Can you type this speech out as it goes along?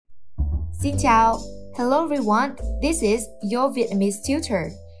Xin chào! Hello everyone, this is your Vietnamese tutor,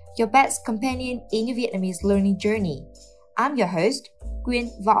 your best companion in your Vietnamese learning journey. I'm your host, Quyên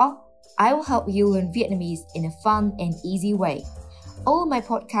Võ. I will help you learn Vietnamese in a fun and easy way. All of my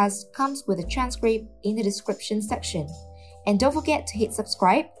podcasts comes with a transcript in the description section. And don't forget to hit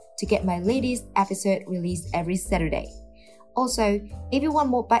subscribe to get my latest episode released every Saturday. Also, if you want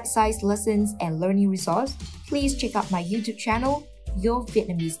more bite-sized lessons and learning resources, please check out my YouTube channel, Your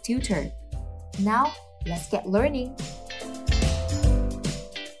Vietnamese Tutor. Now, let's get learning!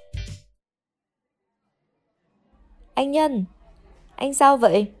 Anh Nhân, anh sao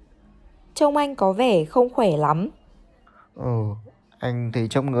vậy? Trông anh có vẻ không khỏe lắm. Anh thấy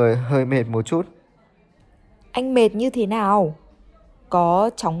trong người hơi mệt một chút. Anh mệt như thế nào? Có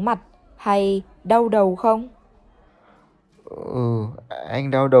chóng mặt hay đau đầu không?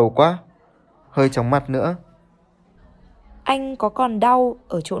 Anh đau đầu quá, hơi chóng mặt nữa. Anh có còn đau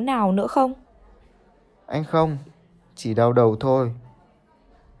ở chỗ nào nữa không? Anh không, chỉ đau đầu thôi.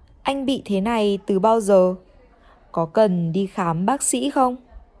 Anh bị thế này từ bao giờ? Có cần đi khám bác sĩ không?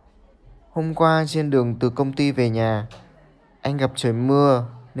 Hôm qua trên đường từ công ty về nhà, anh gặp trời mưa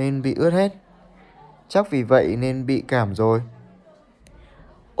nên bị ướt hết. Chắc vì vậy nên bị cảm rồi.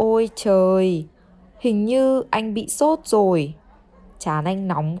 Ôi trời, hình như anh bị sốt rồi. Trán anh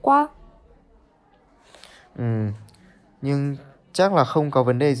nóng quá. Nhưng chắc là không có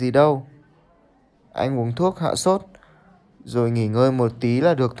vấn đề gì đâu. Anh uống thuốc hạ sốt, rồi nghỉ ngơi một tí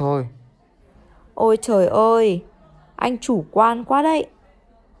là được thôi. Ôi trời ơi, anh chủ quan quá đấy.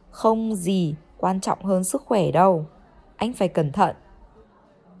 Không gì quan trọng hơn sức khỏe đâu. Anh phải cẩn thận.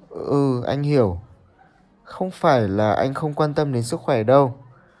 Anh hiểu. Không phải là anh không quan tâm đến sức khỏe đâu,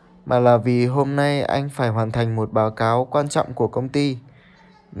 mà là vì hôm nay anh phải hoàn thành một báo cáo quan trọng của công ty,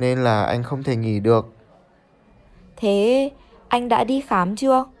 nên là anh không thể nghỉ được. Thế anh đã đi khám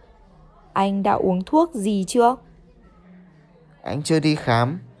chưa? Anh đã uống thuốc gì chưa? Anh chưa đi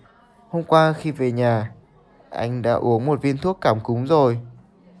khám. Hôm qua khi về nhà, anh đã uống một viên thuốc cảm cúm rồi.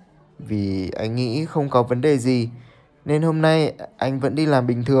 Vì anh nghĩ không có vấn đề gì, nên hôm nay anh vẫn đi làm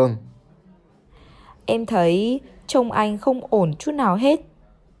bình thường. Em thấy trông anh không ổn chút nào hết.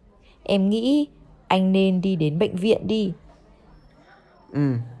 Em nghĩ anh nên đi đến bệnh viện đi.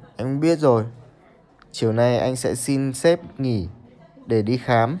 Anh biết rồi. Chiều nay anh sẽ xin sếp nghỉ để đi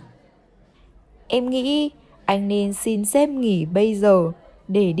khám. Em nghĩ anh nên xin sếp nghỉ bây giờ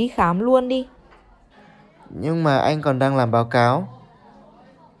để đi khám luôn đi. Nhưng mà anh còn đang làm báo cáo.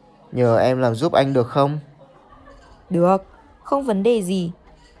 Nhờ em làm giúp anh được không? Được, không vấn đề gì.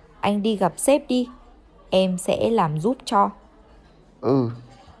 Anh đi gặp sếp đi. Em sẽ làm giúp cho.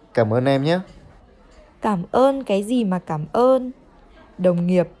 Cảm ơn em nhé. Cảm ơn cái gì mà cảm ơn. Đồng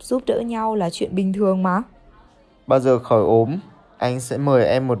nghiệp giúp đỡ nhau là chuyện bình thường mà. Bao giờ khỏi ốm, anh sẽ mời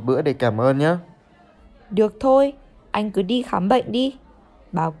em một bữa để cảm ơn nhé. Được thôi, anh cứ đi khám bệnh đi.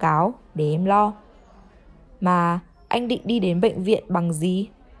 Báo cáo để em lo. Mà anh định đi đến bệnh viện bằng gì?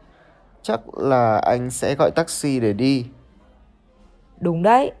 Chắc là anh sẽ gọi taxi để đi. Đúng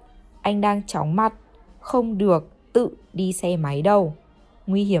đấy, anh đang chóng mặt. Không được tự đi xe máy đâu.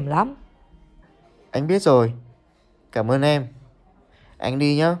 Nguy hiểm lắm. Anh biết rồi. Cảm ơn em. Anh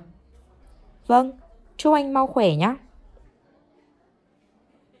đi nhé. Vâng, chúc anh mau khỏe nhé.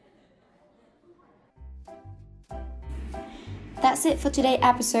 That's it for today's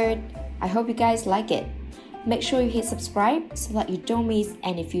episode. I hope you guys like it. Make sure you hit subscribe so that you don't miss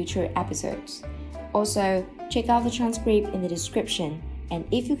any future episodes. Also, check out the transcript in the description. And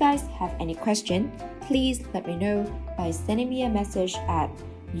if you guys have any question, please let me know by sending me a message at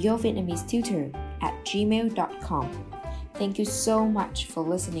yourvietnamesetutor@gmail.com. Thank you so much for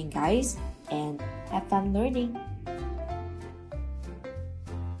listening, guys, and have fun learning.